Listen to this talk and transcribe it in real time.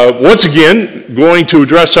Once again, going to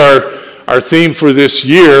address our theme for this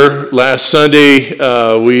year. Last Sunday,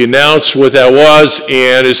 we announced what that was,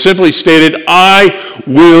 and it simply stated, I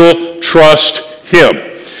will trust Him.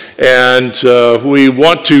 And we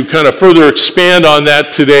want to kind of further expand on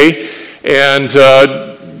that today, and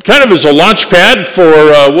kind of as a launch pad for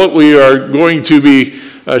what we are going to be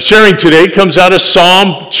sharing today comes out of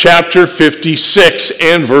Psalm chapter 56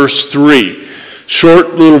 and verse 3.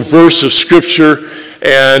 Short little verse of Scripture,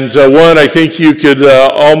 and one I think you could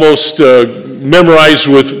almost memorize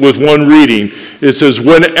with one reading. It says,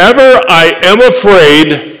 whenever I am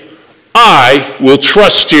afraid, I will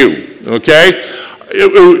trust you. Okay?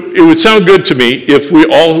 It would sound good to me if we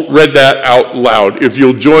all read that out loud. If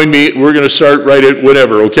you'll join me, we're going to start right at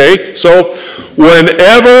whenever, okay? So,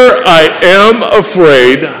 whenever I am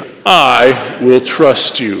afraid, I will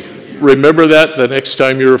trust you. Remember that the next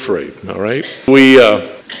time you're afraid, all right? We,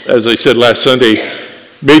 as I said last Sunday,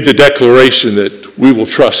 made the declaration that we will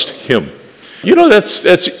trust Him. You know,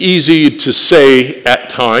 that's easy to say at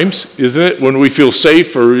times, isn't it? When we feel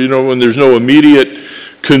safe, or, when there's no immediate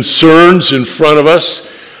concerns in front of us.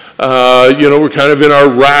 We're kind of in our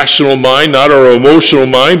rational mind, not our emotional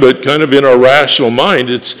mind, but kind of in our rational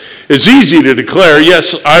mind. It's easy to declare,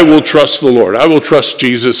 yes, I will trust the Lord. I will trust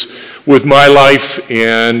Jesus with my life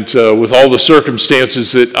and with all the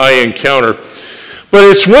circumstances that I encounter. But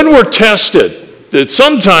it's when we're tested that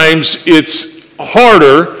sometimes it's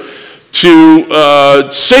harder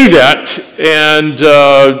to say that and,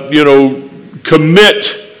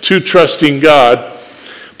 commit to trusting God.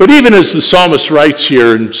 But even as the psalmist writes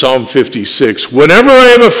here in Psalm 56, whenever I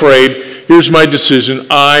am afraid, here's my decision,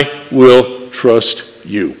 I will trust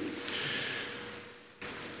you.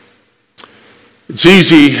 It's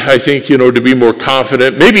easy, I think, to be more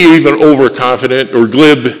confident, maybe even overconfident or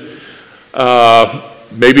glib,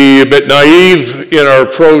 maybe a bit naive in our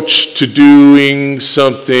approach to doing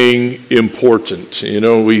something important.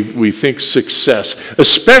 We think success,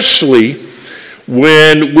 especially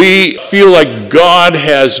when we feel like God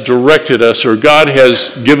has directed us or God has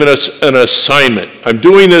given us an assignment. I'm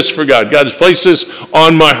doing this for God. God has placed this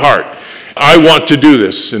on my heart. I want to do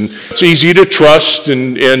this. And it's easy to trust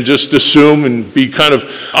and just assume and be kind of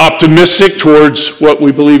optimistic towards what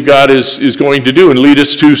we believe God is going to do and lead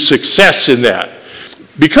us to success in that.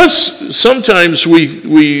 Because sometimes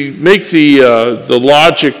we make the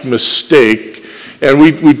logic mistake, and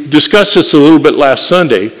we discussed this a little bit last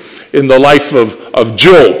Sunday in the life of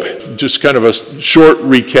Job. Just kind of a short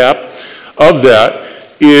recap of that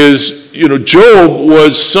is, Job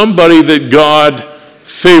was somebody that God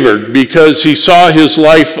favored because he saw his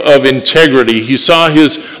life of integrity. He saw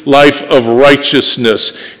his life of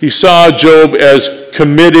righteousness. He saw Job as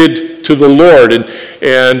committed to the Lord.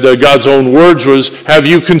 And God's own words was, have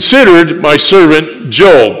you considered my servant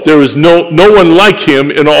Job? There is no one like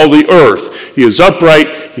him in all the earth. He is upright,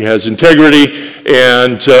 he has integrity,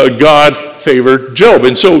 and God favored Job.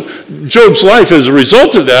 And so Job's life as a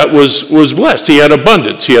result of that was blessed. He had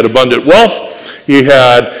abundance. He had abundant wealth. He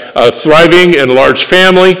had a thriving and large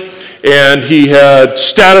family. And he had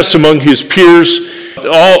status among his peers.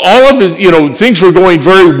 All of the, things were going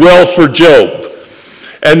very well for Job.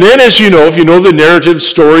 And then, as if you know the narrative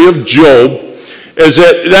story of Job, is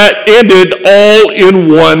that ended all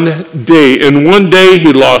in one day. In one day,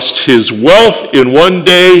 he lost his wealth. In one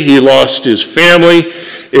day, he lost his family.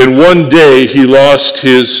 In one day, he lost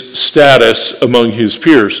his status among his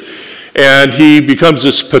peers. And he becomes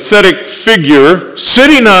this pathetic figure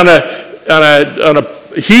sitting on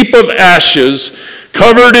a heap of ashes,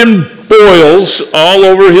 covered in boils all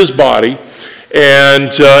over his body.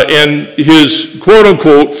 And his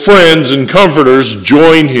quote-unquote friends and comforters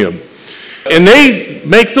join him. And they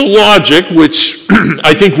make the logic, which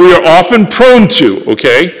I think we are often prone to,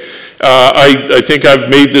 okay? I think I've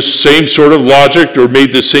made this same sort of logic or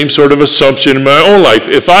made the same sort of assumption in my own life.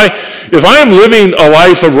 If I am living a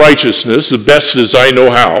life of righteousness, the best as I know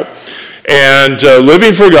how, and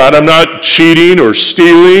living for God, I'm not cheating or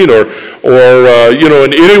stealing or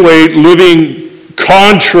in any way living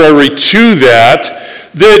contrary to that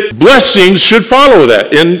blessings should follow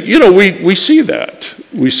that. And, we see that.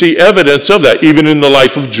 We see evidence of that, even in the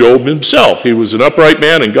life of Job himself. He was an upright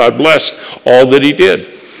man, and God blessed all that he did.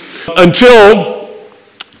 Until,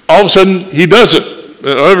 all of a sudden, he doesn't.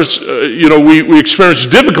 We experience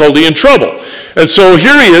difficulty and trouble. And so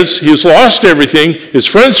here he is. He's lost everything. His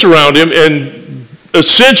friends surround him, and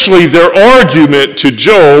essentially their argument to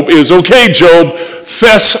Job is, okay, Job,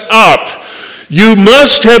 fess up. You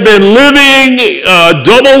must have been living a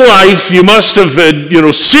double life. You must have had,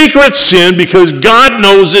 secret sin because God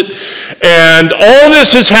knows it. And all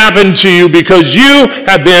this has happened to you because you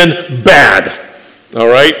have been bad. All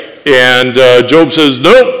right? And Job says,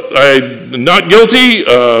 nope, I'm not guilty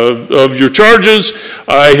of your charges.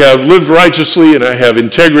 I have lived righteously and I have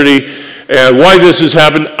integrity. And why this has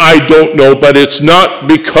happened, I don't know, but it's not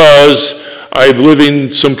because I'm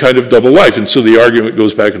living some kind of double life. And so the argument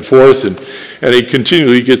goes back and forth, and he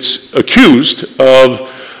continually gets accused of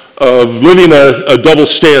living a double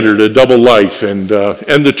standard, a double life. And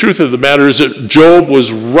the truth of the matter is that Job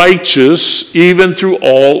was righteous even through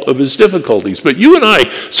all of his difficulties. But you and I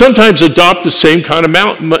sometimes adopt the same kind of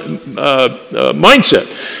mindset,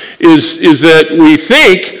 is that we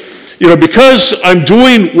think, because I'm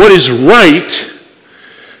doing what is right,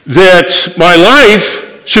 that my life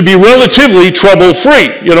should be relatively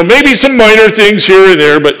trouble-free. Maybe some minor things here and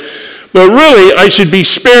there, but really I should be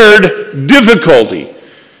spared difficulty.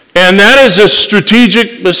 And that is a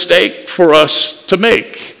strategic mistake for us to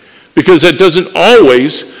make, because it doesn't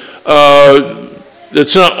always,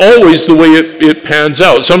 it's not always the way it pans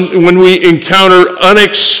out. When we encounter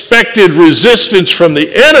unexpected resistance from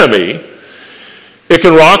the enemy, it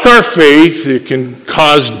can rock our faith, it can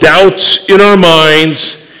cause doubts in our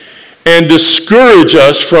minds, and discourage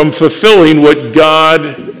us from fulfilling what God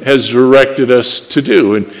has directed us to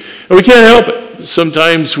do. And we can't help it.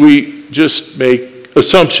 Sometimes we just make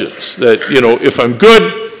assumptions that, if I'm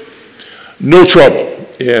good, no trouble.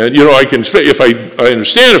 And, I can, if I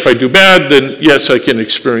understand, if I do bad, then yes, I can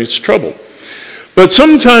experience trouble. But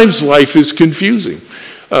sometimes life is confusing.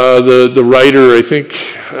 The writer, I think,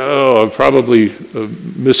 I'll probably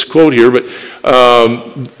misquote here, but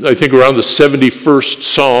I think around the 71st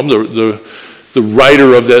Psalm, the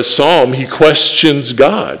writer of that Psalm, he questions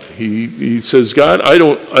God. He says, God, I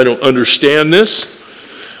don't understand this.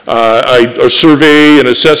 I survey and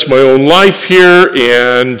assess my own life here,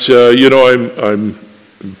 and I'm in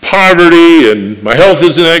poverty, and my health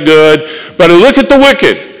isn't that good. But I look at the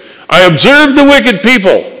wicked. I observe the wicked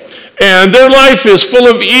people. And their life is full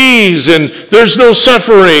of ease, and there's no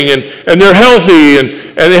suffering, and they're healthy, and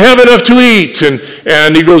they have enough to eat. And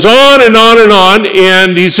he goes on and on and on,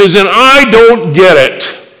 and he says, and I don't get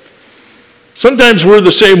it. Sometimes we're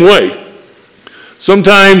the same way.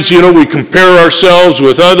 Sometimes, we compare ourselves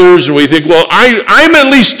with others, and we think, well, I'm at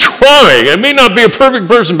least trying. I may not be a perfect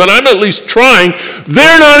person, but I'm at least trying.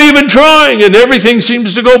 They're not even trying, and everything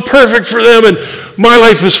seems to go perfect for them, and my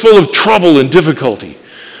life is full of trouble and difficulty.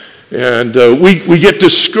 And we get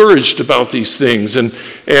discouraged about these things, and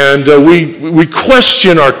we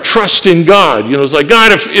question our trust in God. It's like,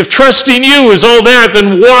 God, if trusting you is all that,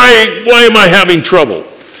 then why am I having trouble?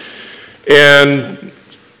 And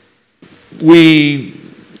we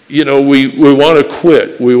want to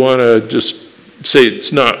quit. We want to just say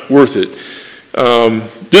it's not worth it.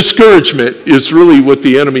 Discouragement is really what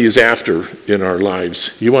the enemy is after in our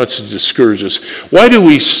lives. He wants to discourage us. Why do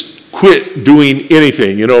we quit doing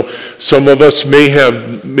anything? Some of us may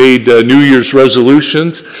have made New Year's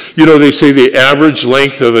resolutions. They say the average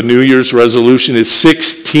length of a New Year's resolution is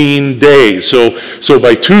 16 days. So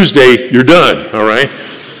by Tuesday, you're done, all right?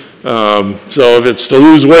 So if it's to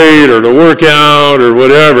lose weight or to work out or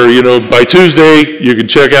whatever, by Tuesday, you can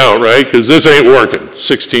check out, right? Because this ain't working,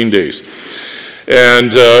 16 days.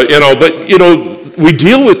 And, but, we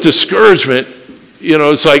deal with discouragement.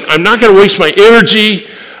 It's like, I'm not going to waste my energy.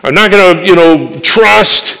 I'm not going to,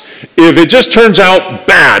 trust. If it just turns out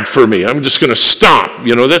bad for me, I'm just going to stop.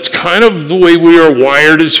 That's kind of the way we are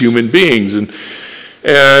wired as human beings. And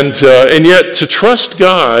yet to trust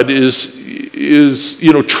God is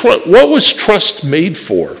what was trust made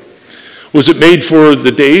for? Was it made for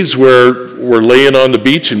the days where we're laying on the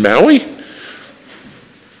beach in Maui?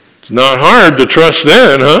 It's not hard to trust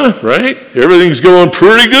then, huh? Right? Everything's going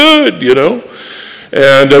pretty good,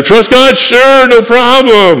 And trust God, sure, no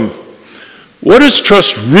problem. What is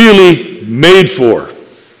trust really made for?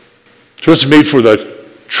 Trust is made for the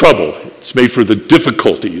trouble. It's made for the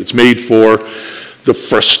difficulty. It's made for the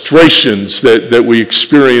frustrations that we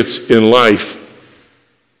experience in life.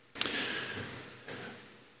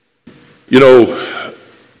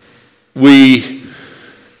 We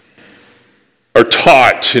are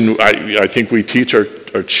taught, and I think we teach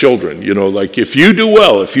our children, like if you do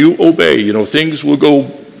well, if you obey, things will go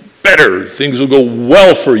better, things will go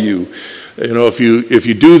well for you, if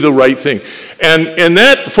you do the right thing. And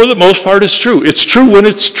that, for the most part, is true. It's true when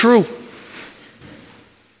it's true.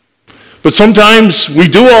 But sometimes we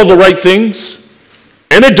do all the right things,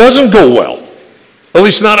 and it doesn't go well, at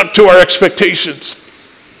least not up to our expectations.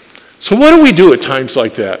 So what do we do at times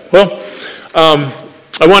like that? Well,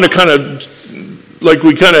 I want to kind of like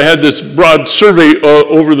we kind of had this broad survey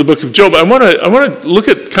over the book of Job, I want to look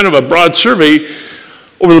at kind of a broad survey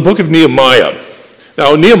over the book of Nehemiah.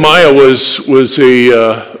 Now, Nehemiah was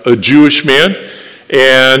a Jewish man,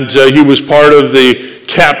 and he was part of the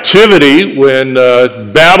captivity when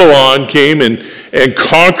Babylon came and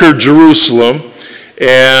conquered Jerusalem,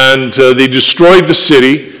 and they destroyed the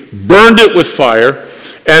city, burned it with fire,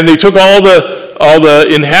 and they took all the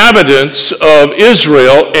inhabitants of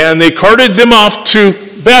Israel, and they carted them off to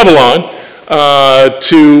Babylon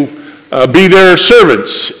to be their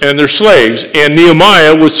servants and their slaves. And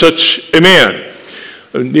Nehemiah was such a man.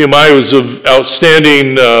 Nehemiah was an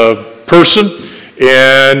outstanding person,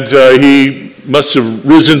 and he must have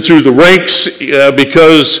risen through the ranks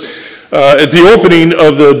because at the opening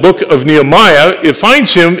of the book of Nehemiah, it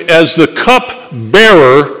finds him as the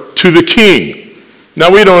cup-bearer to the king. Now,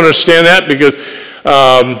 we don't understand that because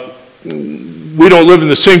we don't live in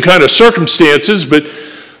the same kind of circumstances, but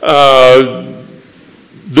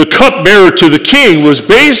the cupbearer to the king was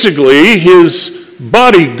basically his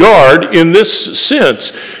bodyguard in this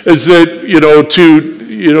sense, is that,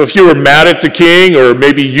 if you were mad at the king, or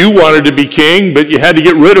maybe you wanted to be king, but you had to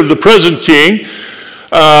get rid of the present king,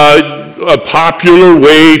 a popular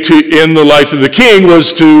way to end the life of the king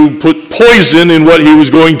was to put poison in what he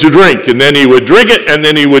was going to drink, and then he would drink it, and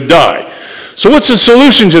then he would die. So what's the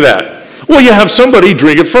solution to that? Well, you have somebody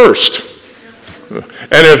drink it first.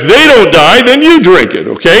 And if they don't die, then you drink it,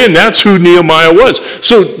 okay? And that's who Nehemiah was.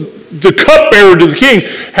 So the cupbearer to the king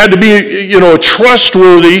had to be, a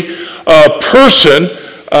trustworthy person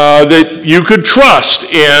that you could trust,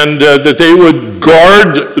 and that they would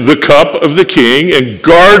guard the cup of the king and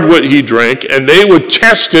guard what he drank, and they would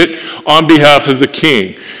test it on behalf of the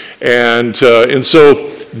king. And so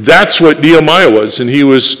that's what Nehemiah was, and he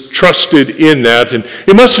was trusted in that. And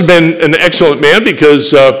he must have been an excellent man,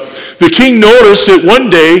 because the king noticed that one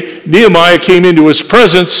day Nehemiah came into his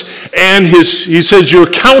presence, and he says, "Your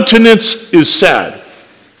countenance is sad."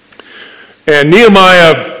 And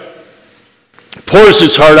Nehemiah pours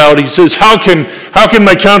his heart out. He says, how can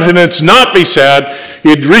my countenance not be sad? He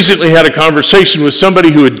had recently had a conversation with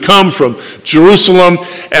somebody who had come from Jerusalem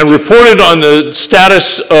and reported on the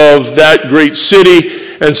status of that great city,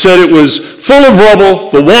 and said it was full of rubble,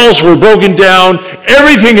 the walls were broken down,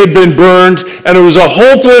 everything had been burned, and it was a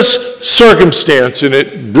hopeless circumstance, and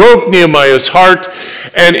it broke Nehemiah's heart.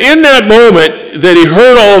 And in that moment that he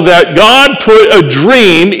heard all of that, God put a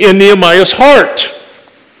dream in Nehemiah's heart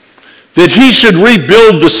that he should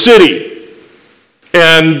rebuild the city.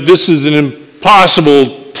 And this is an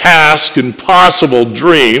impossible task, impossible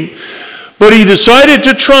dream. But he decided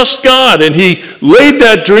to trust God, and he laid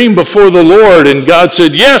that dream before the Lord, and God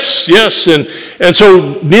said, yes, yes. And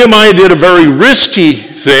so Nehemiah did a very risky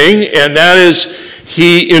thing, and that is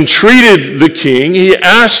he entreated the king. He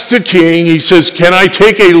asked the king, he says, "Can I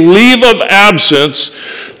take a leave of absence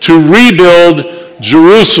to rebuild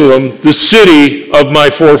Jerusalem, the city of my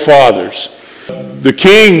forefathers?" The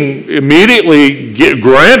king immediately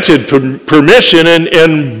granted permission,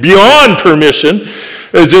 and beyond permission,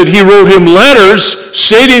 is that he wrote him letters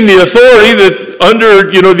stating the authority that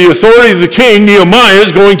under the authority of the king, Nehemiah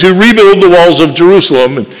is going to rebuild the walls of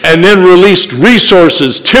Jerusalem, and then released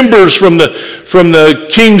resources, timbers from the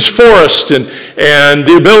king's forest, and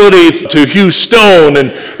the ability to hew stone,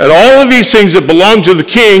 and all of these things that belonged to the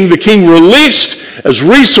king released as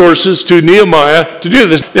resources to Nehemiah to do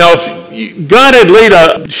this. Now, if God had laid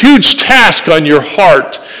a huge task on your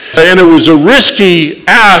heart, and it was a risky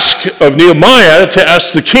ask of Nehemiah to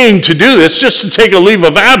ask the king to do this, just to take a leave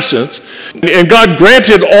of absence, and God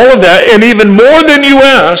granted all of that, and even more than you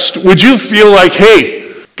asked, would you feel like,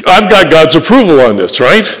 hey, I've got God's approval on this,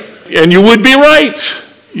 right? And you would be right.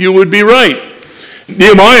 You would be right.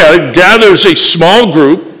 Nehemiah gathers a small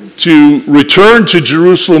group to return to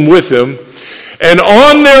Jerusalem with him, and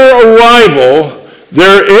on their arrival,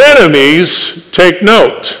 their enemies take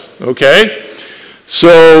note, okay?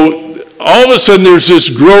 So all of a sudden there's this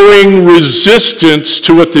growing resistance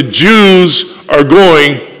to what the Jews are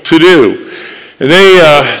going to do. And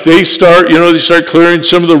they start clearing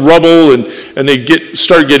some of the rubble, and they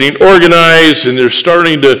start getting organized, and they're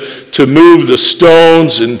starting to move the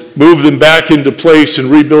stones and move them back into place and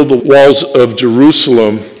rebuild the walls of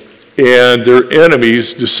Jerusalem. And their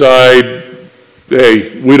enemies decide,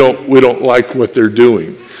 hey, we don't like what they're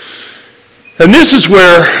doing. And this is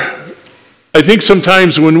where I think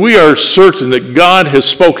sometimes when we are certain that God has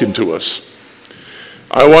spoken to us,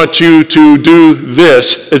 I want you to do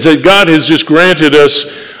this, is that God has just granted us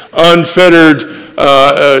unfettered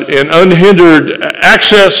and unhindered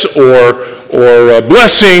access or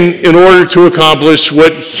blessing in order to accomplish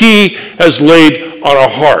what he has laid on our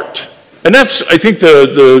heart. And that's, I think,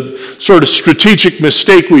 the sort of strategic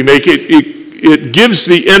mistake we make. It gives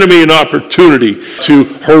the enemy an opportunity to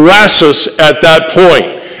harass us at that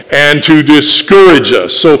point and to discourage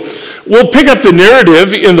us. So we'll pick up the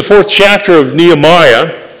narrative in the 4th chapter of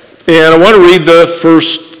Nehemiah, and I want to read the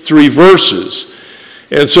first 3 verses.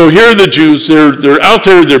 And so here are the Jews. They're out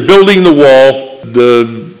there. They're building the wall.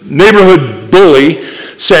 The neighborhood bully,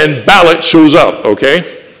 Sanballat, shows up, okay?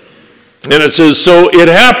 And it says, so it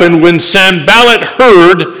happened when Sanballat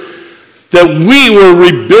heard that we were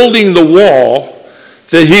rebuilding the wall,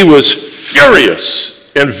 that he was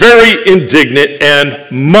furious and very indignant and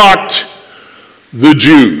mocked the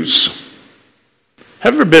Jews.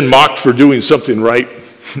 Have you ever been mocked for doing something right?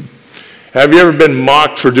 Have you ever been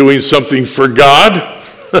mocked for doing something for God?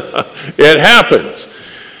 It happens.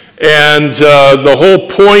 And the whole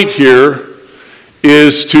point here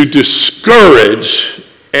is to discourage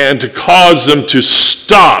and to cause them to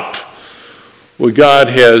stop what God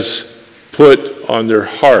has put on their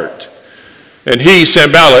heart. And he,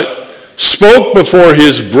 Sanballat, spoke before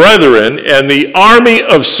his brethren and the army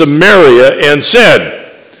of Samaria and said,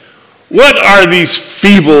 what are these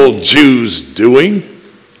feeble Jews doing?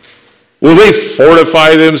 Will they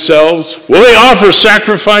fortify themselves? Will they offer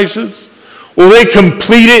sacrifices? Will they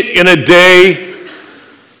complete it in a day?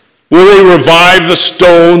 Will they revive the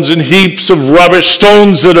stones and heaps of rubbish,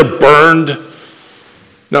 stones that are burned?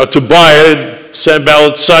 Now Tobiah,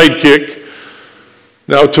 Sanballat's sidekick,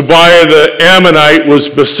 now Tobiah the Ammonite was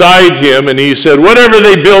beside him, and he said, whatever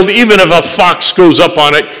they build, even if a fox goes up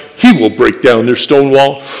on it, he will break down their stone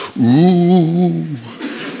wall. Ooh.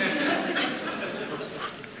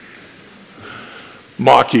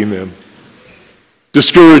 Mocking them,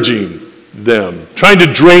 discouraging them, trying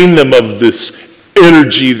to drain them of this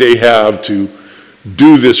energy they have to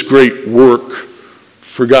do this great work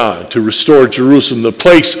for God, to restore Jerusalem, the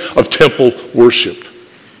place of temple worship.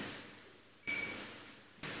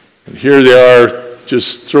 And here they are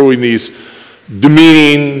just throwing these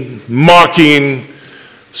demeaning, mocking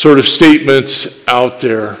sort of statements out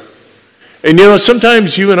there. And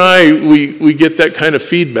sometimes you and I, we get that kind of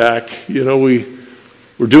feedback.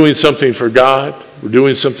 We're doing something for God, we're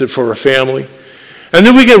doing something for our family, and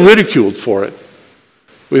then we get ridiculed for it.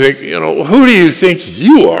 We think, who do you think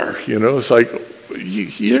you are? It's like,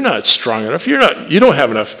 you're not strong enough. You don't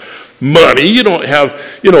have enough money. You don't have,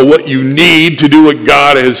 what you need to do what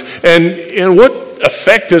God is. And what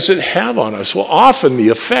effect does it have on us? Well, often the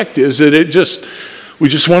effect is that we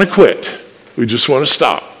just want to quit. We just want to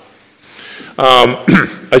stop.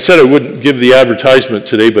 I said I wouldn't give the advertisement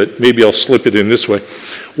today, but maybe I'll slip it in this way.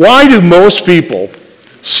 Why do most people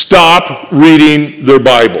stop reading their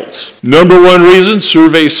Bibles? Number one reason,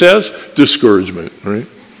 survey says, discouragement, right?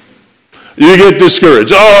 You get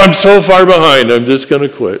discouraged. Oh, I'm so far behind, I'm just going to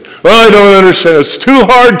quit. Oh, I don't understand. It's too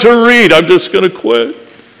hard to read. I'm just going to quit.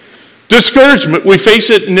 Discouragement. We face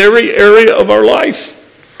it in every area of our life.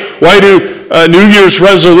 Why do New Year's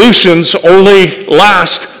resolutions only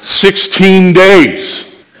last 16 days?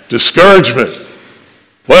 Discouragement.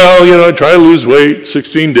 Well, try to lose weight,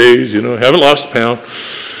 16 days, haven't lost a pound.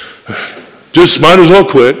 Just might as well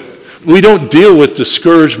quit. We don't deal with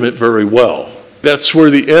discouragement very well. That's where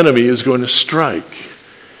the enemy is going to strike.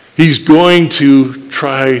 He's going to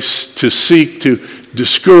try to seek to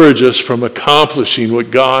discourage us from accomplishing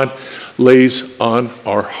what God lays on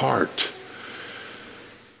our heart.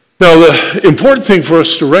 Now, the important thing for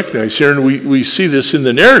us to recognize here, and we see this in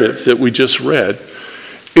the narrative that we just read,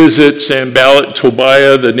 is that Sanballat,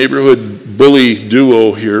 Tobiah, the neighborhood bully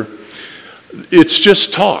duo here, it's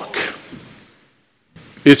just talk.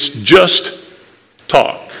 It's just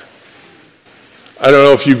talk. I don't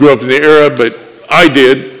know if you grew up in the era, but I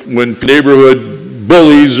did, when neighborhood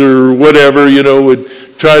bullies or whatever, would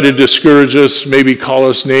try to discourage us, maybe call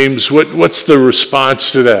us names. What's the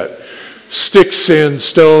response to that? Sticks and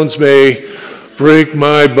stones may break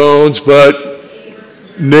my bones, but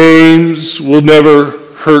names will never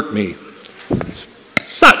hurt me.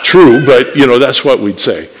 It's not true, but, that's what we'd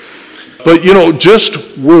say. But,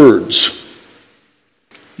 just words.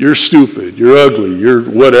 You're stupid, you're ugly, you're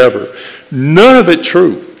whatever. None of it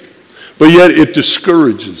true. But yet it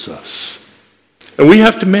discourages us. And we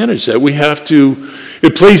have to manage that.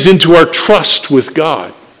 It plays into our trust with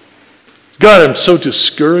God. God, I'm so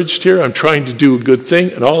discouraged here. I'm trying to do a good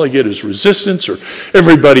thing, and all I get is resistance, or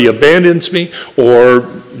everybody abandons me, or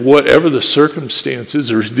whatever the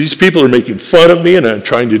circumstances, or these people are making fun of me, and I'm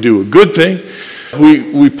trying to do a good thing.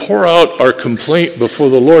 We pour out our complaint before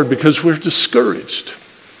the Lord because we're discouraged.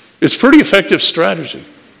 It's a pretty effective strategy.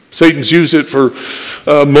 Satan's used it for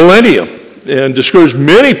millennia and discouraged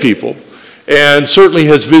many people. and certainly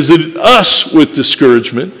has visited us with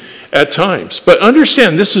discouragement at times. But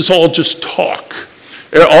understand, this is all just talk.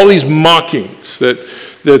 All these mockings that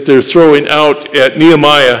they're throwing out at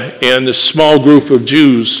Nehemiah and this small group of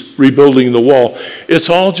Jews rebuilding the wall, it's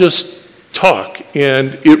all just talk,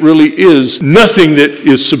 and it really is nothing that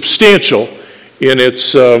is substantial in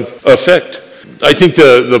its effect. I think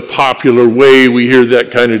the popular way we hear that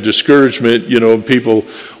kind of discouragement, people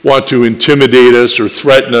want to intimidate us or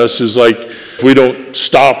threaten us, is like if we don't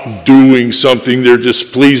stop doing something they're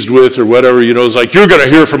displeased with or whatever, it's like, you're going to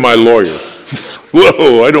hear from my lawyer.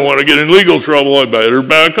 Whoa, I don't want to get in legal trouble, I better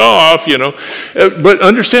back off, But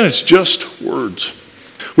understand, it's just words.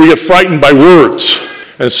 We get frightened by words.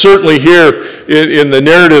 And certainly here in the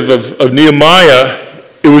narrative of Nehemiah,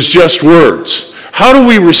 it was just words. How do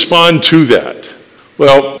we respond to that?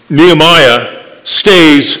 Well, Nehemiah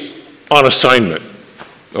stays on assignment,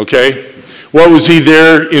 okay? What was he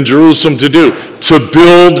there in Jerusalem to do? To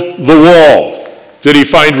build the wall. Did he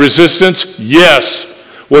find resistance? Yes.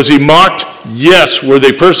 Was he mocked? Yes. Were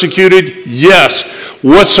they persecuted? Yes.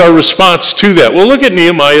 What's our response to that? Well, look at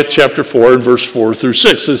Nehemiah chapter 4 and verse 4 through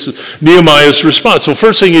 6. This is Nehemiah's response. Well,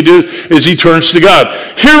 first thing he do is he turns to God.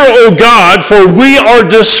 Hear, O God, for we are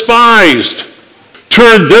despised.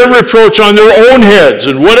 Turn their reproach on their own heads,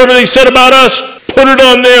 and whatever they said about us, put it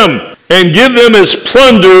on them, and give them as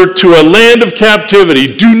plunder to a land of captivity.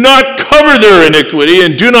 Do not cover their iniquity,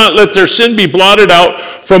 and do not let their sin be blotted out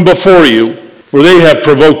from before you, for they have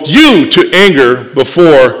provoked you to anger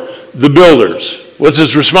before the builders. What's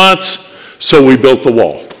his response? So we built the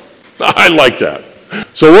wall. I like that.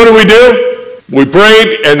 So what do? We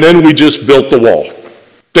prayed, and then we just built the wall.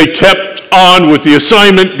 They kept on with the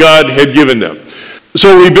assignment God had given them.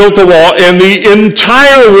 So we built the wall, and the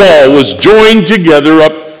entire wall was joined together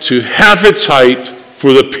up to half its height,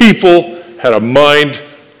 for the people had a mind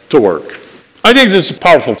to work. I think this is a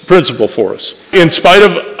powerful principle for us. In spite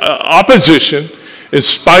of opposition, in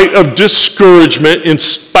spite of discouragement, in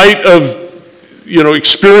spite of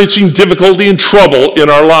experiencing difficulty and trouble in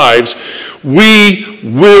our lives, we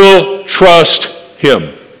will trust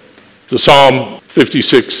him. The Psalm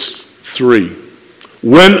 56:3.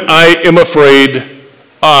 When I am afraid,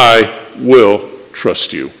 I will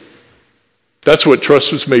trust you. That's what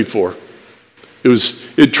trust was made for.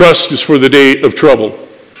 Trust is for the day of trouble.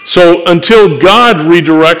 So until God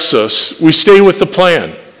redirects us, we stay with the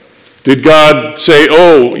plan. Did God say,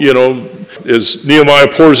 as Nehemiah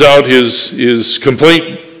pours out his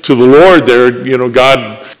complaint to the Lord there,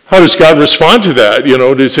 God, how does God respond to that?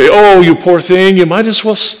 Did he say, oh, you poor thing, you might as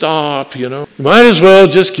well stop, You might as well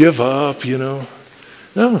just give up, No,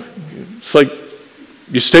 it's like,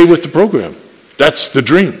 you stay with the program. That's the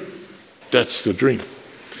dream. That's the dream.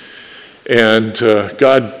 And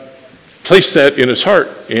God placed that in his heart.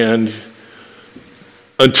 And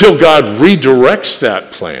until God redirects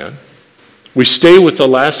that plan, we stay with the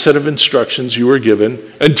last set of instructions you were given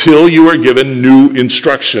until you are given new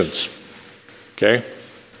instructions. Okay?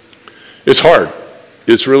 It's hard.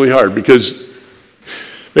 It's really hard because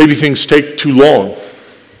maybe things take too long.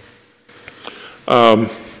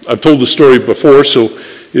 I've told the story before, so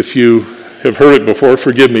if you have heard it before,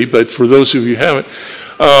 forgive me, but for those of you who haven't,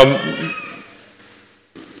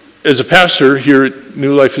 as a pastor here at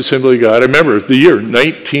New Life Assembly of God, I remember the year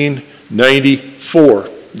 1994,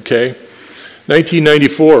 okay?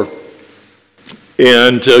 1994.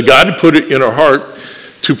 And God had put it in our heart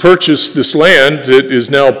to purchase this land that is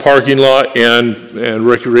now a parking lot and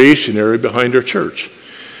recreation area behind our church.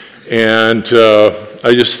 And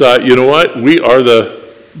I just thought, you know what?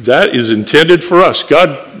 That is intended for us.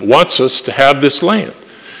 God wants us to have this land.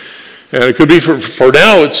 And it could be for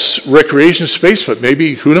now it's recreation space, but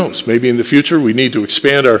maybe, who knows, maybe in the future we need to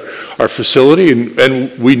expand our facility and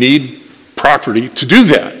we need property to do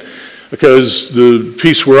that. Because the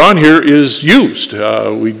piece we're on here is used.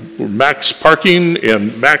 We're max parking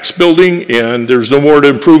and max building, and there's no more to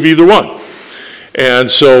improve either one. And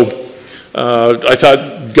so I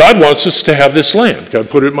thought, God wants us to have this land. God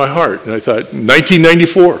put it in my heart. And I thought,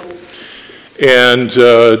 1994. And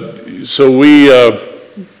so we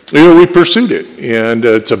pursued it. And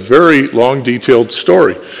it's a very long, detailed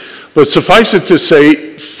story. But suffice it to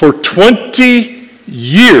say, for 20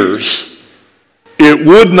 years, it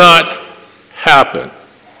would not happen.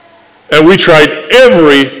 And we tried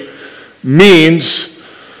every means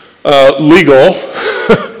legal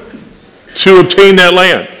to obtain that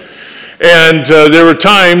land. And there were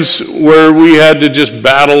times where we had to just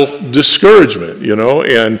battle discouragement,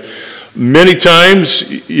 and many times,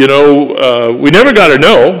 we never got a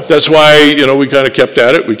no. That's why, we kind of kept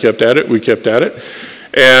at it, we kept at it.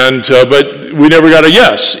 But we never got a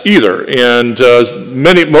yes either. And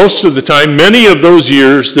most of the time, many of those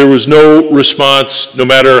years, there was no response, no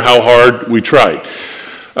matter how hard we tried.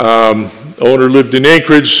 Owner lived in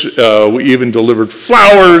Anchorage. We even delivered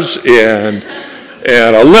flowers and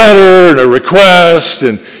a letter and a request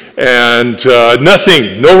and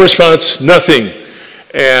nothing, no response, nothing.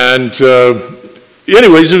 And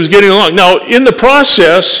anyways, it was getting along. Now, in the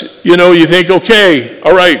process, you think, okay,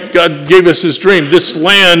 all right, God gave us this dream. This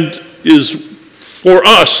land is for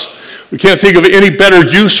us. We can't think of any better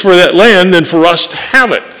use for that land than for us to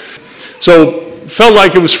have it. So felt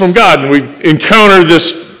like it was from God, and we encountered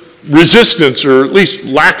this resistance, or at least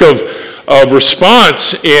lack of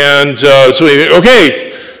response. And so we think, okay,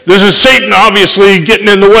 this is Satan obviously getting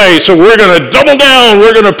in the way, so we're going to double down,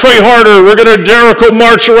 we're going to pray harder, we're going to Jericho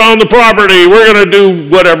march around the property, we're going to do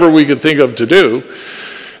whatever we could think of to do.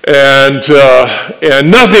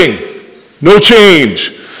 And nothing, no change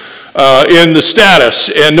in the status,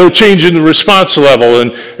 and no change in the response level.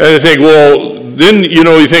 And I think, well, then,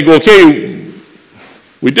 you think, okay,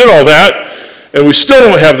 we did all that, and we still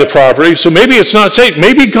don't have the property, so maybe it's not Satan.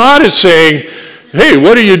 Maybe God is saying, hey,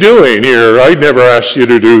 what are you doing here? I never asked you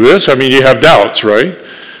to do this. I mean, you have doubts, right?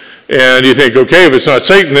 And you think, okay, if it's not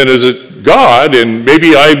Satan, then is it God? And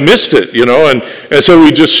maybe I missed it, And so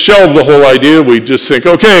we just shelve the whole idea. We just think,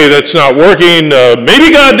 okay, that's not working.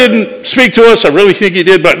 Maybe God didn't speak to us. I really think he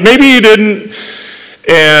did, but maybe he didn't.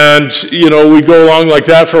 And, we go along like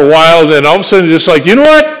that for a while, and then all of a sudden just like, you know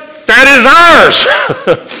what? That is ours.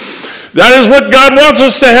 That is what God wants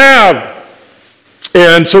us to have.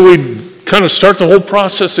 And so we kind of start the whole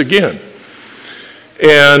process again.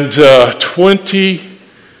 And 20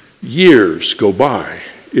 years go by.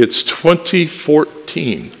 It's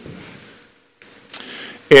 2014.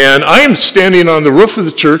 And I am standing on the roof of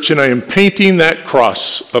the church, and I am painting that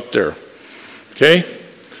cross up there. Okay?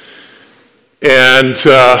 And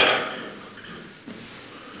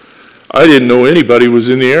I didn't know anybody was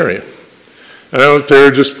in the area. And I'm up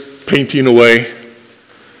there just painting away.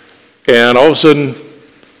 And all of a sudden,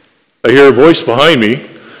 I hear a voice behind me.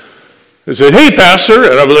 It said, hey, Pastor.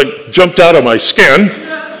 And I was like, jumped out of my skin.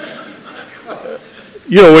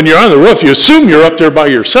 When you're on the roof, you assume you're up there by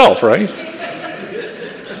yourself, right?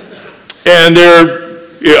 And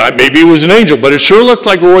maybe it was an angel, but it sure looked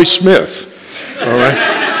like Roy Smith. All right?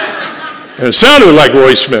 And it sounded like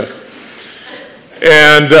Roy Smith.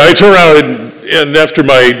 And I turned around, and after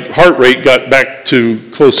my heart rate got back to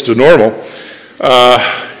close to normal,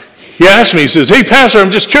 he asked me, he says, hey, Pastor,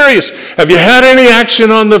 I'm just curious, have you had any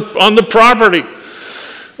action on the property?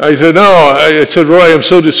 I said, no. I said, Roy, I'm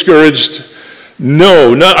so discouraged.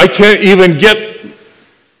 No, I can't even get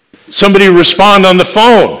somebody to respond on the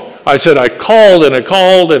phone. I said, I called and I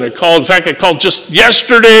called and I called. In fact, I called just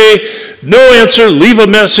yesterday. No answer, leave a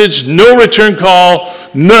message, no return call,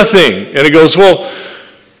 nothing. And he goes, well,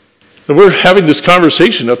 and we're having this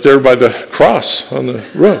conversation up there by the cross on the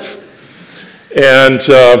roof. And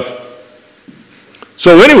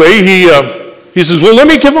so anyway, he says, well, let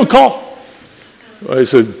me give him a call. I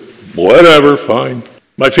said, whatever, fine.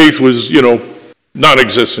 My faith was,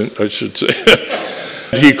 non-existent, I should say.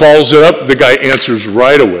 He calls it up. The guy answers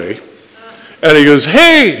right away. And he goes,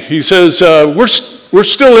 hey, he says, we're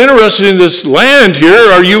still interested in this land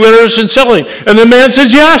here. Are you interested in selling? And the man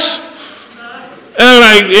says, yes.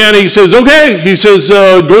 And he says, okay. He says,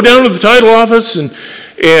 go down to the title office and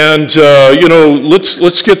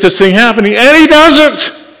let's get this thing happening. And he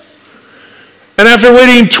doesn't. And after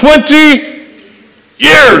waiting 20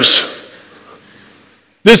 years,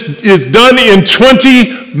 this is done in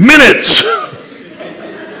 20 minutes.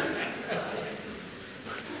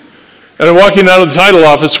 And I'm walking out of the title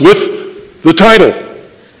office with the title.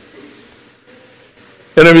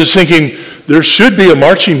 And I'm just thinking, there should be a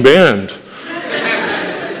marching band.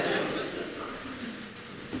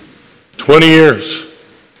 20 years.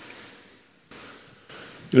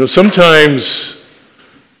 Sometimes,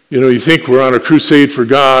 you think we're on a crusade for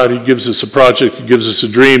God. He gives us a project, he gives us a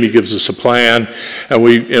dream, he gives us a plan, and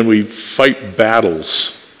we fight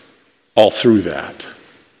battles all through that.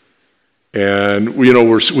 And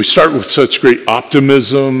we start with such great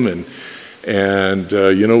optimism, and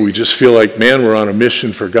we just feel like, man, we're on a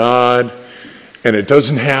mission for God, and it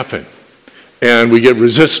doesn't happen. And we get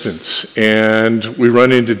resistance, and we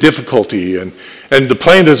run into difficulty, and the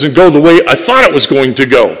plan doesn't go the way I thought it was going to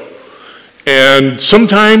go. And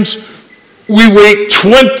sometimes we wait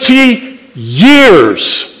 20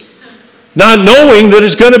 years, not knowing that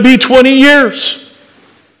it's going to be 20 years.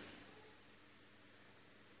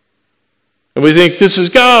 And we think, this is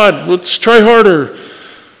God, let's try harder.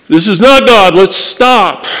 This is not God, let's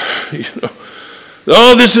stop.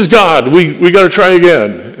 Oh, this is God. We got to try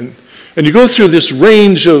again. And you go through this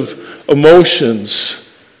range of emotions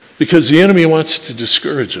because the enemy wants to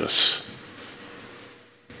discourage us.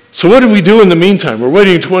 So what do we do in the meantime? We're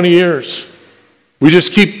waiting 20 years. We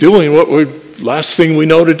just keep doing what last thing we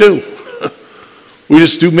know to do. We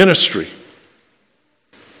just do ministry.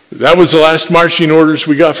 That was the last marching orders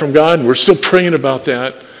we got from God, and we're still praying about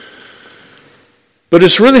that. But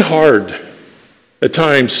it's really hard at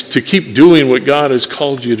times to keep doing what God has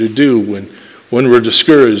called you to do when we're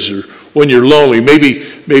discouraged or when you're lonely. Maybe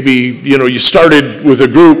you started with a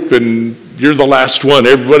group and you're the last one.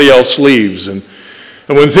 Everybody else leaves. And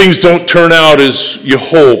when things don't turn out as you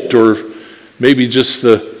hoped, or maybe just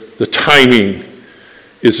the timing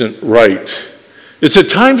isn't right. It's at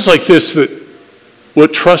times like this that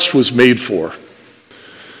what trust was made for.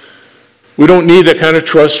 We don't need that kind of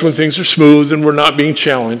trust when things are smooth and we're not being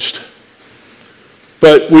challenged.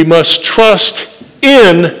 But we must trust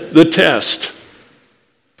in the test.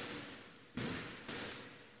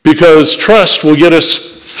 Because trust will get us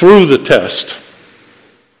through the test.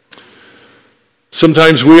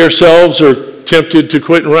 Sometimes we ourselves are tempted to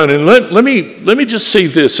quit and run. And let me just say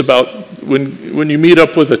this about when you meet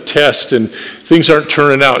up with a test and things aren't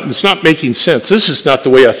turning out and it's not making sense. This is not the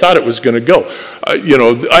way I thought it was going to go.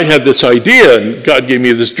 I had this idea and God gave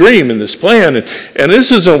me this dream and this plan and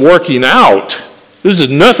this isn't working out. This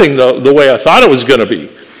is nothing the way I thought it was going to be.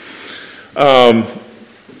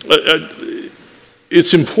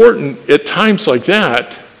 It's important at times like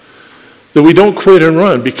that we don't quit and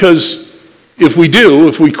run, because if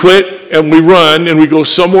we quit and we run and we go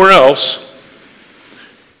somewhere else,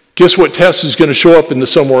 guess what test is going to show up in the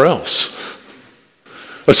somewhere else?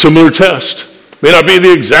 A similar test. May not be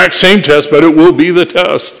the exact same test, but it will be the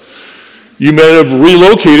test. You may have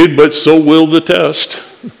relocated, but so will the test.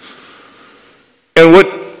 And what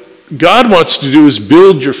God wants to do is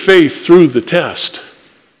build your faith through the test.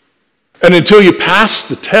 And until you pass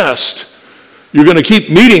the test, you're going to keep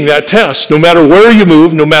meeting that test. No matter where you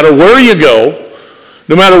move, no matter where you go,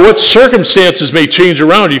 no matter what circumstances may change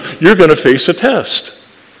around you, you're going to face a test.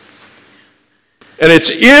 And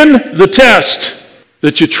it's in the test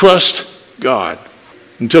that you trust God.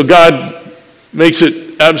 Until God makes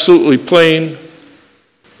it absolutely plain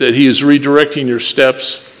that he is redirecting your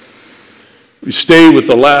steps, you stay with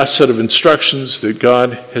the last set of instructions that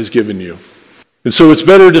God has given you. And so it's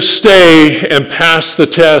better to stay and pass the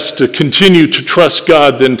test, to continue to trust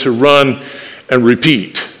God, than to run and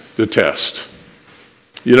repeat the test.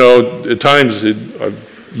 At times,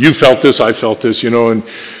 you felt this, I felt this, and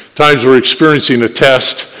times we're experiencing a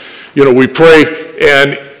test, we pray,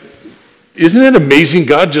 and isn't it amazing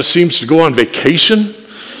God just seems to go on vacation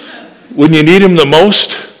when you need him the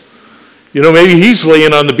most? Maybe he's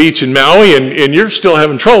laying on the beach in Maui and you're still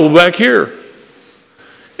having trouble back here.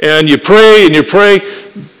 And you pray,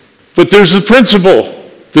 but there's the principle.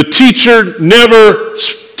 The teacher never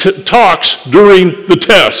talks during the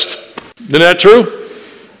test. Isn't that true?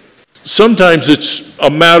 Sometimes it's a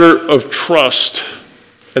matter of trust,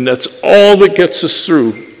 and that's all that gets us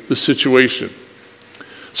through the situation.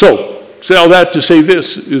 So, say all that to say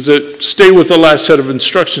this, is that stay with the last set of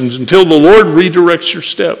instructions until the Lord redirects your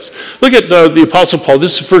steps. Look at the Apostle Paul.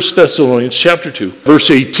 This is 1 Thessalonians chapter 2, verse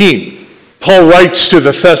 18. Paul writes to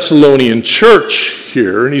the Thessalonian church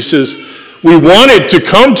here, and he says, we wanted to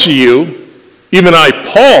come to you, even I,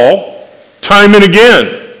 Paul, time and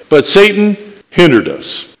again, but Satan hindered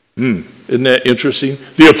us. Isn't that interesting?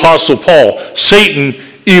 The Apostle Paul, Satan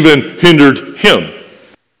even hindered him.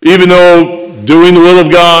 Even though doing the will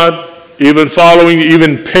of God, even following,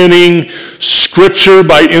 even penning Scripture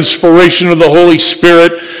by inspiration of the Holy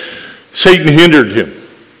Spirit, Satan hindered him.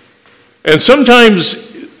 And sometimes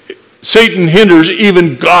Satan hinders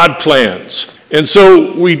even God plans. And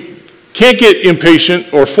so we can't get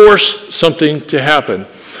impatient or force something to happen.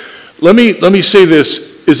 Let me say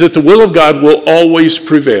this, is that the will of God will always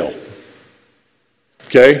prevail.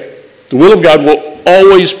 Okay? The will of God will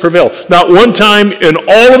always prevail. Not one time in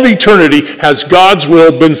all of eternity has God's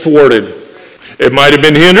will been thwarted. It might have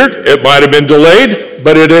been hindered, it might have been delayed,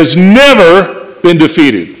 but it has never been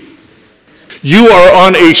defeated. You are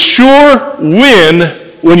on a sure win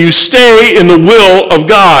when you stay in the will of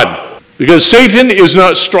God, because Satan is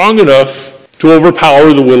not strong enough to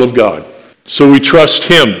overpower the will of God. So we trust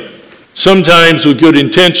him. Sometimes with good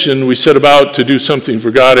intention, we set about to do something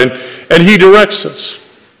for God, and he directs us.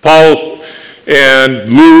 Paul and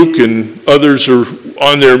Luke and others are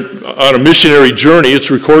on a missionary journey.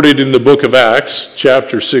 It's recorded in the book of Acts,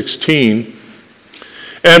 chapter 16.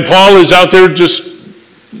 And Paul is out there just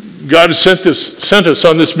God has sent us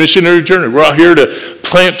on this missionary journey. We're out here to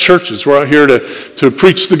plant churches. We're out here to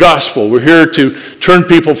preach the gospel. We're here to turn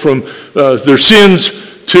people from their sins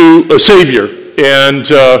to a Savior. And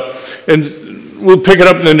we'll pick it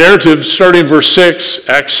up in the narrative, starting in verse 6,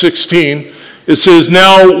 Acts 16. It says,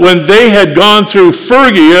 "Now when they had gone through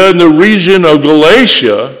Phrygia and the region of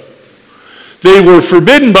Galatia, they were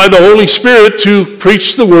forbidden by the Holy Spirit to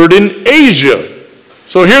preach the word in Asia."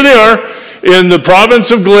 So here they are in the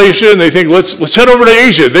province of Galatia, and they think, let's head over to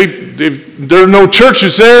Asia. There are no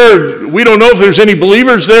churches there. We don't know if there's any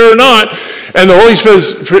believers there or not. And the Holy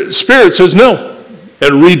Spirit says no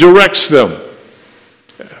and redirects them.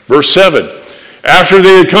 Verse 7, "After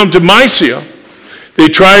they had come to Mysia, they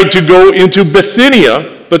tried to go into Bithynia,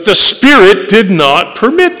 but the Spirit did not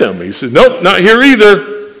permit them." He said, "Nope, not here either."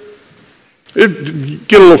 It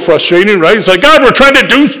get a little frustrating, right? It's like, "God, we're trying to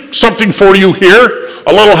do something for you here.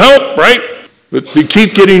 A little help, right?" But they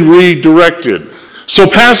keep getting redirected. "So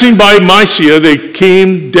passing by Mysia, they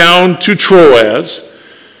came down to Troas,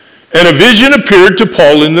 and a vision appeared to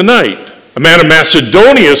Paul in the night. A man of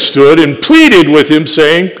Macedonia stood and pleaded with him,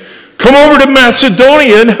 saying, 'Come over to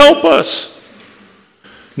Macedonia and help us.'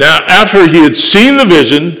 Now, after he had seen the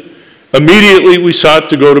vision, immediately we sought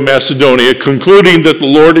to go to Macedonia, concluding that the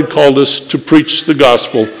Lord had called us to preach the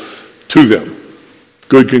gospel to them."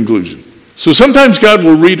 Good conclusion. So sometimes God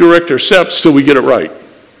will redirect our steps till we get it right.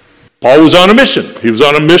 Paul was on a mission. He was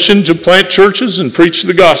on a mission to plant churches and preach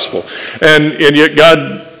the gospel. And yet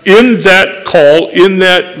God, in that call, in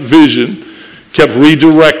that vision, kept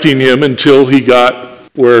redirecting him until he got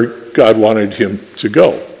where God wanted him to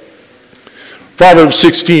go. Proverbs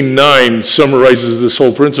 16:9 summarizes this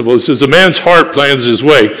whole principle. It says, "A man's heart plans his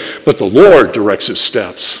way, but the Lord directs his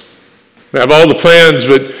steps." We have all the plans,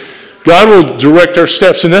 but God will direct our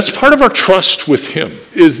steps, and that's part of our trust with him,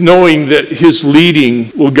 is knowing that his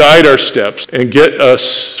leading will guide our steps and get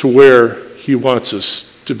us to where he wants us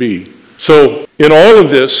to be. So in all of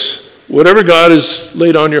this, whatever God has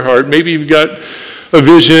laid on your heart, maybe you've got a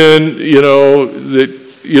vision,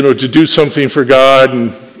 to do something for God,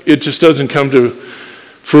 and it just doesn't come to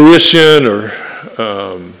fruition, or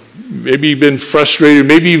maybe you've been frustrated,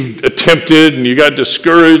 maybe you've attempted and you got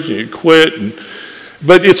discouraged and you quit,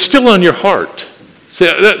 but it's still on your heart. See,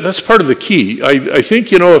 that's part of the key. I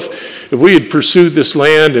think, if we had pursued this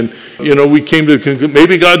land and, we came to the conclusion,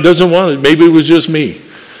 maybe God doesn't want it, maybe it was just me.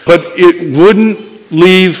 But it wouldn't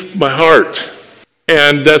leave my heart.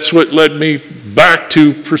 And that's what led me back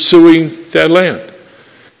to pursuing that land,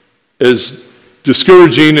 as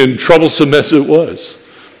discouraging and troublesome as it was.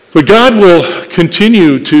 But God will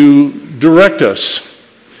continue to direct us.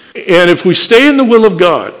 And if we stay in the will of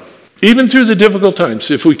God, even through the difficult times,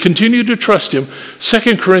 if we continue to trust him,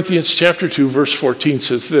 2 Corinthians chapter 2, verse 14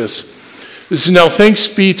 says this. This is, "Now thanks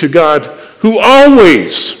be to God who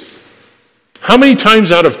always," how many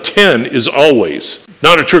times out of 10 is always?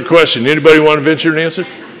 Not a trick question. Anybody want to venture an answer?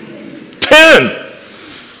 10.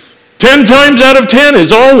 10 times out of 10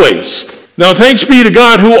 is always. "Now thanks be to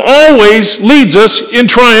God who always leads us in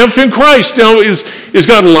triumph in Christ." Now is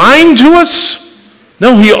God lying to us?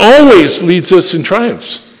 No, he always leads us in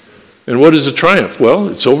triumphs. And what is a triumph? Well,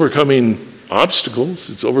 it's overcoming obstacles,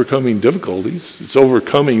 it's overcoming difficulties, it's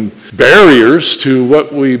overcoming barriers to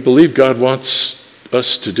what we believe God wants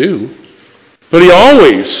us to do. But he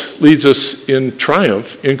always leads us in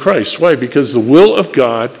triumph in Christ. Why? Because the will of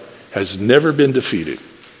God has never been defeated.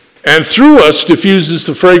 And through us diffuses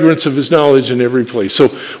the fragrance of his knowledge in every place. So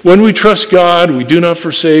when we trust God, we do not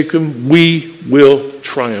forsake him, we will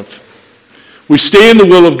triumph. We stay in the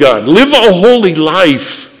will of God. Live a holy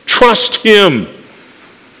life. Trust him.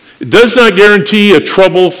 It does not guarantee a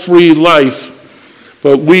trouble-free life,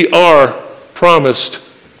 but we are promised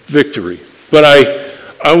victory. But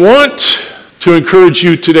I want to encourage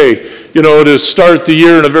you today, to start the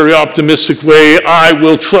year in a very optimistic way. I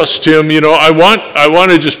will trust him. I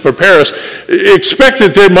want to just prepare us. Expect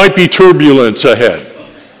that there might be turbulence ahead.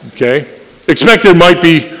 Okay? Expect there might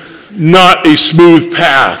be not a smooth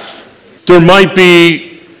path. There might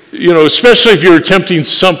be, especially if you're attempting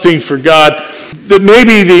something for God, that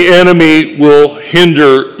maybe the enemy will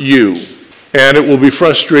hinder you. And it will be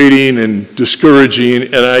frustrating and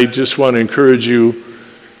discouraging. And I just want to encourage you,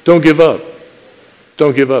 don't give up.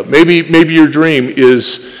 Don't give up. Maybe your dream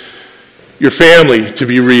is your family to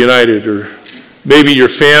be reunited, or maybe your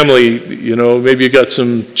family, maybe you got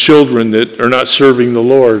some children that are not serving the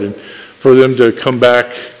Lord, and for them to come back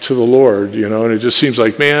to the Lord, and it just seems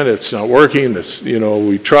like, man, it's not working. It's,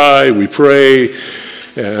 we try, we pray,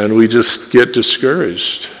 and we just get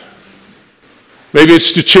discouraged. Maybe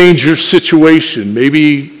it's to change your situation.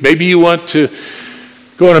 Maybe you want to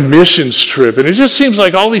go on a missions trip, and it just seems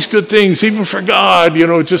like all these good things, even for God,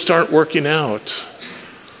 just aren't working out.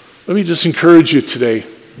 Let me just encourage you today.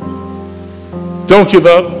 Don't give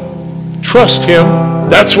up. Trust Him.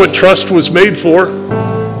 That's what trust was made for.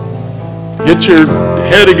 Hit your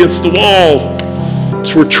head against the wall.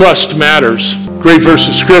 It's where trust matters. Great verse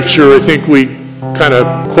of Scripture. I think we kind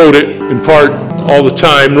of quote it in part all the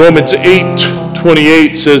time. Romans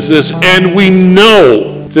 8:28 says this, "And we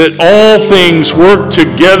know that all things work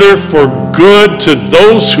together for good to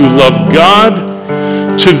those who love God,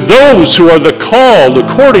 to those who are the called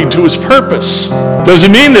according to His purpose."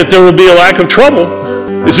 Doesn't mean that there will be a lack of trouble.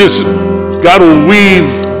 It's just God will weave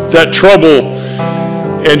that trouble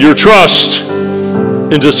and your trust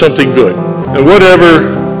into something good. And whatever,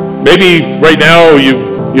 maybe right now you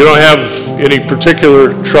don't have any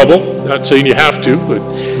particular trouble. Not saying you have to, but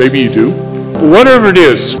maybe you do. But whatever it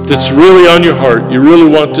is that's really on your heart, you really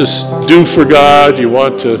want to do for God, you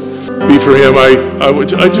want to be for Him,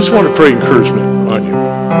 I just want to pray encouragement on you.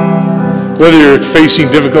 Whether you're facing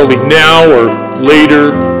difficulty now or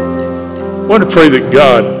later, I want to pray that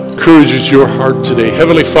God encourages your heart today.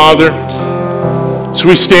 Heavenly Father, as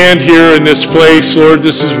we stand here in this place, Lord,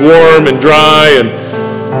 this is warm and dry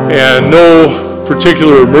and no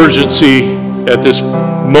particular emergency at this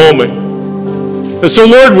moment. And so,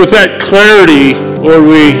 Lord, with that clarity, Lord,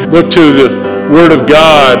 we look to the Word of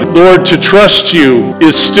God. Lord, to trust You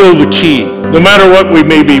is still the key. No matter what we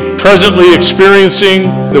may be presently experiencing,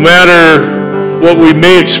 no matter what we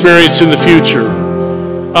may experience in the future,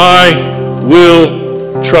 I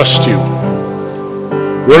will trust You.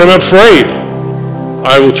 When I'm afraid,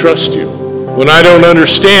 I will trust You. When I don't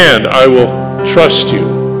understand, I will trust You.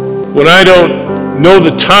 When I don't know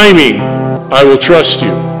the timing, I will trust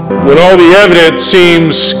You. When all the evidence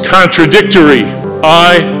seems contradictory,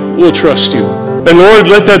 I will trust You. And Lord,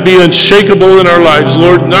 let that be unshakable in our lives.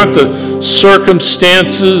 Lord, not the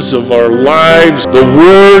circumstances of our lives, the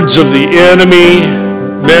words of the enemy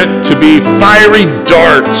meant to be fiery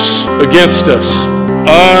darts against us.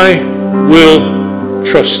 I will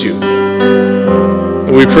trust You.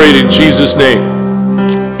 And we pray in Jesus' name.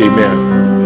 Amen.